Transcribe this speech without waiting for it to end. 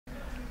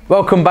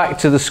Welcome back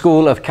to the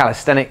School of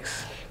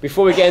Calisthenics.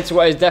 Before we get into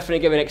what is definitely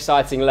going to be an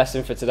exciting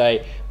lesson for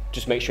today,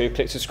 just make sure you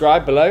click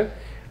subscribe below.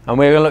 And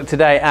we're going to look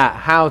today at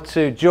how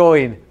to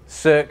join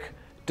Cirque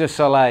Du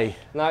Soleil.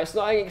 Now, it's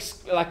not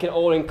like an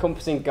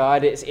all-encompassing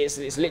guide, it's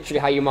literally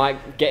how you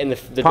might get in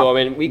the door.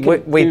 I mean, we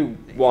can do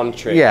one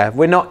trick. Yeah,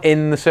 we're not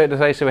in the Cirque du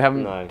Soleil, so we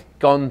haven't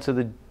gone to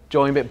the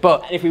join bit,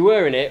 but and if we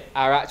were in it,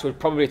 our act would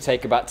probably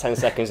take about 10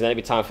 seconds and then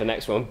it'd be time for the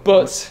next one.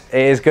 But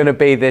it is going to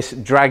be this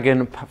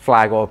dragon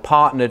flag, or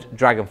partnered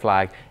dragon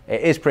flag.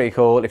 It is pretty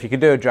cool. If you can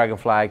do a dragon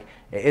flag,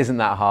 it isn't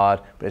that hard,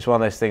 but it's one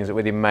of those things that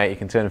with your mate you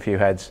can turn a few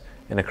heads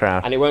in a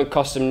crowd. And it won't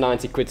cost them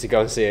 90 quid to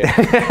go and see it.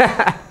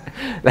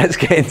 Let's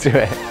get into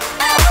it.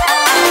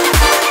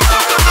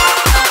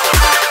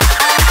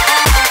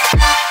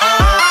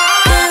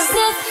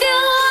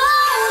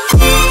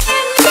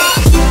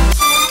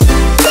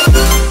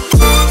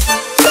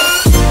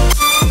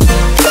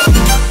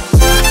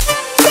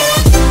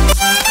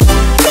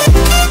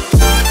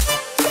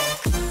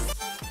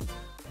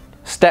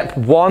 Step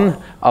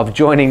one of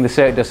joining the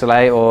Cirque du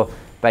Soleil, or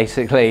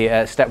basically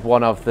step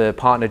one of the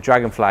partnered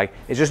dragon flag,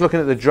 is just looking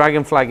at the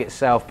dragon flag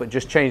itself, but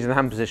just changing the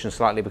hand position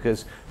slightly,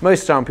 because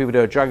most of the time people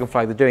do a dragon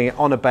flag, they're doing it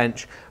on a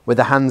bench with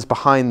the hands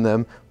behind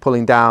them,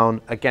 pulling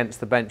down against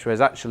the bench, whereas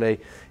actually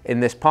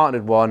in this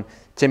partnered one,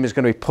 Tim is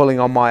going to be pulling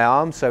on my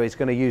arm, so he's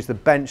going to use the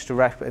bench to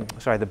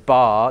the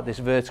bar, this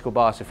vertical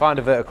bar. So find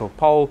a vertical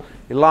pole,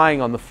 you're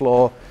lying on the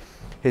floor.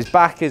 His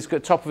back is,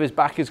 top of his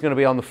back is going to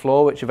be on the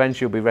floor, which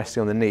eventually will be resting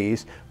on the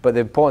knees. But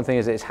the important thing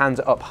is that his hands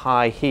are up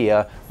high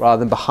here, rather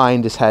than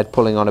behind his head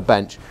pulling on a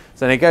bench.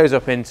 So then he goes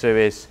up into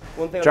his...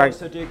 One thing I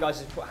also do, guys,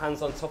 is put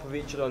hands on top of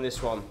each other on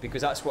this one,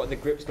 because that's what the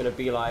grip's going to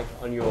be like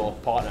on your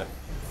partner.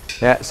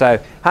 Yeah, so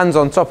hands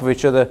on top of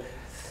each other,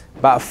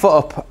 about a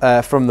foot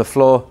up from the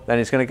floor. Then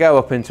he's going to go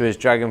up into his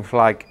dragon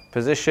flag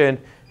position.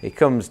 He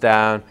comes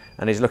down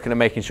and he's looking at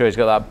making sure he's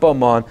got that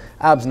bum on,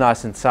 abs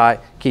nice and tight,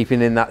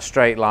 keeping in that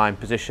straight line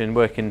position,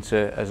 working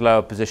to as low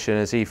a position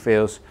as he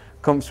feels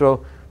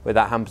comfortable with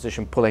that hand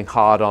position, pulling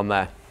hard on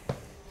there.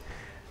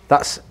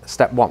 That's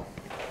step one.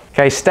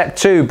 Okay, step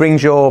two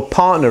brings your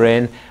partner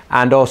in,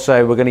 and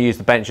also we're going to use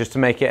the bench just to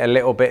make it a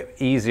little bit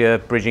easier,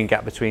 bridging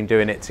gap between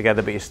doing it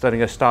together, but you're starting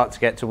to start to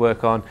get to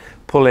work on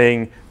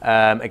pulling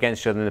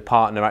against each other and the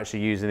partner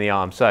actually using the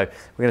arm. So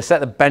we're going to set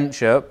the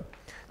bench up.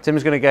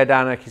 Tim's going to go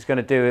down like he's going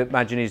to do,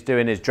 imagine he's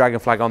doing his dragon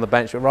flag on the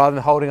bench, but rather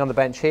than holding on the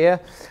bench here,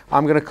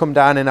 I'm going to come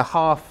down in a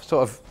half,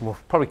 sort of, well,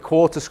 probably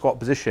quarter squat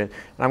position, and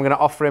I'm going to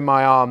offer him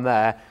my arm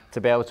there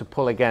to be able to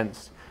pull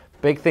against.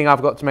 Big thing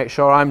I've got to make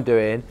sure I'm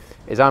doing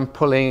is I'm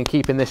pulling and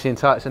keeping this in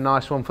tight. It's a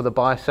nice one for the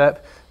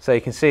bicep, so you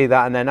can see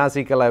that, and then as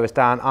he lowers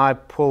down, I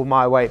pull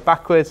my weight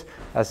backwards.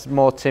 As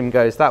more Tim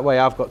goes that way,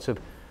 I've got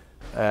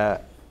to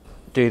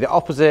do the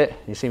opposite.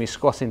 You see me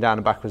squatting down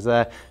and backwards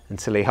there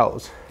until he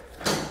holds.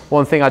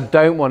 One thing I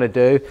don't want to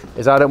do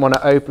is I don't want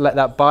to let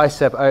that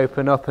bicep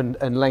open up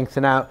and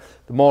lengthen out.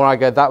 The more I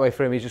go that way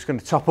for him, he's just going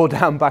to topple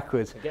down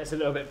backwards. It gets a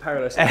little bit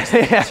perilous. Yeah.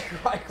 It's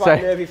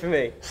quite nervy for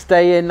me.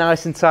 Stay in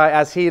nice and tight.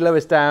 As he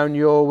lowers down,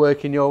 you're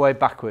working your way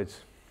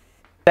backwards.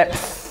 Step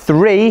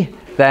three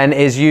then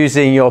is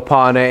using your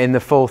partner in the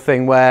full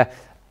thing, where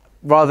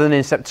rather than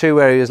in step two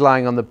where he was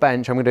lying on the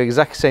bench, I'm going to do the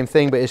exact same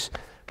thing, but it's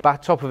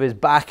top of his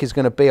back is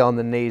going to be on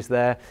the knees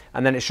there,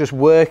 and then it's just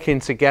working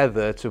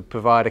together to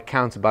provide a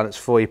counterbalance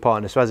for your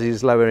partner. So as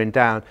he's lowering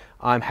down,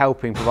 I'm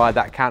helping provide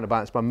that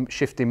counterbalance by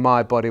shifting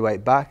my body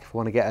weight back. If I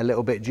want to get a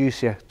little bit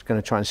juicier, I'm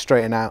going to try and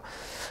straighten out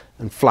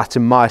and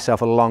flatten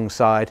myself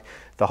alongside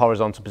the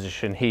horizontal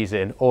position he's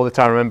in. All the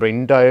time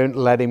remembering, don't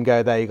let him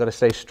go there. You've got to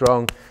stay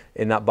strong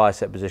in that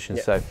bicep position.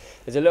 Yeah. So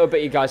there's a little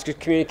bit you guys just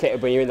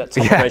communicate when you're in that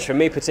top bench. For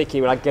me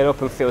particularly, when I get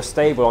up and feel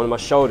stable on my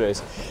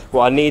shoulders,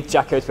 what I need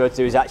Jacko to be able to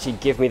do is actually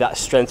give me that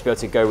strength to be able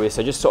to go with.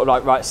 So just sort of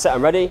like, right, set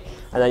and ready,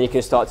 and then you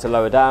can start to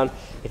lower down.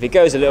 If it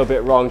goes a little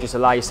bit wrong, just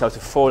allow yourself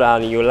to fall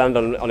down and you'll land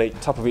on the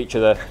top of each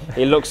other.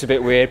 It looks a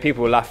bit weird,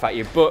 people will laugh at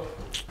you, but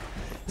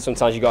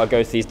sometimes you've got to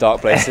go to these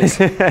dark places.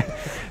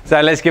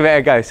 So let's give it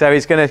a go. So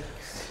he's going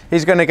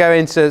to go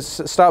into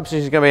start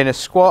position. He's going to be in a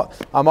squat.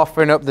 I'm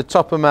offering up the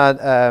top of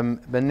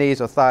my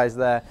knees or thighs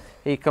there.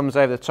 He comes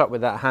over the top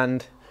with that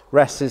hand,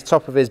 rests his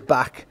top of his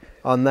back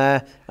on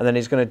there, and then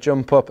he's going to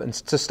jump up. And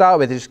to start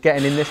with, he's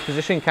getting in this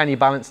position. Can you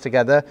balance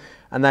together?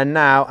 And then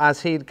now,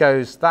 as he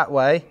goes that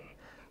way,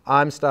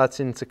 I'm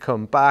starting to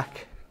come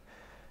back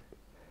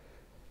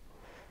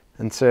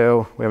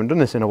until we haven't done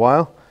this in a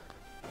while.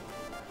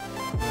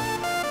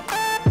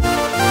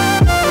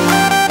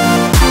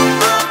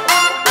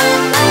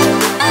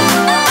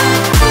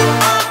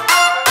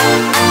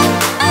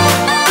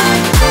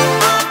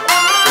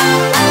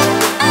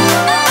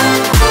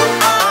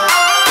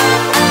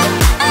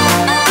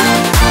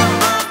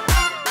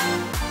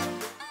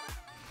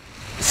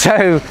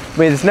 So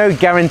there's no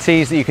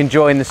guarantees that you can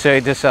join the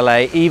Cirque du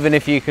Soleil, even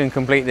if you can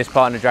complete this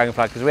partner dragon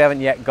flag, because we haven't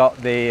yet got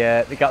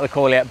the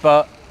call yet,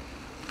 but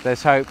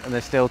there's hope and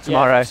there's still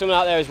tomorrow. Yeah, if someone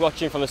out there is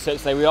watching from the Cirque du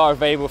Soleil, we are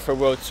available for a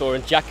world tour,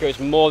 and Jacko is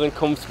more than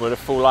comfortable in a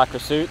full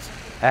lycra suit,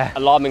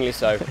 alarmingly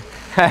so.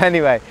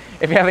 Anyway,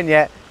 if you haven't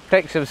yet,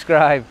 click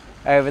subscribe,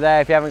 over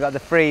there. If you haven't got the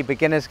free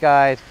beginner's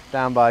guide,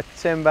 down by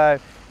Timbo.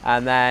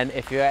 And then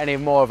if you're any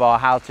more of our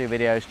how-to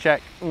videos,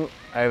 check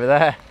over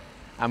there.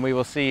 And we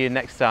will see you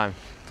next time.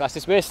 Class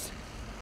dismissed.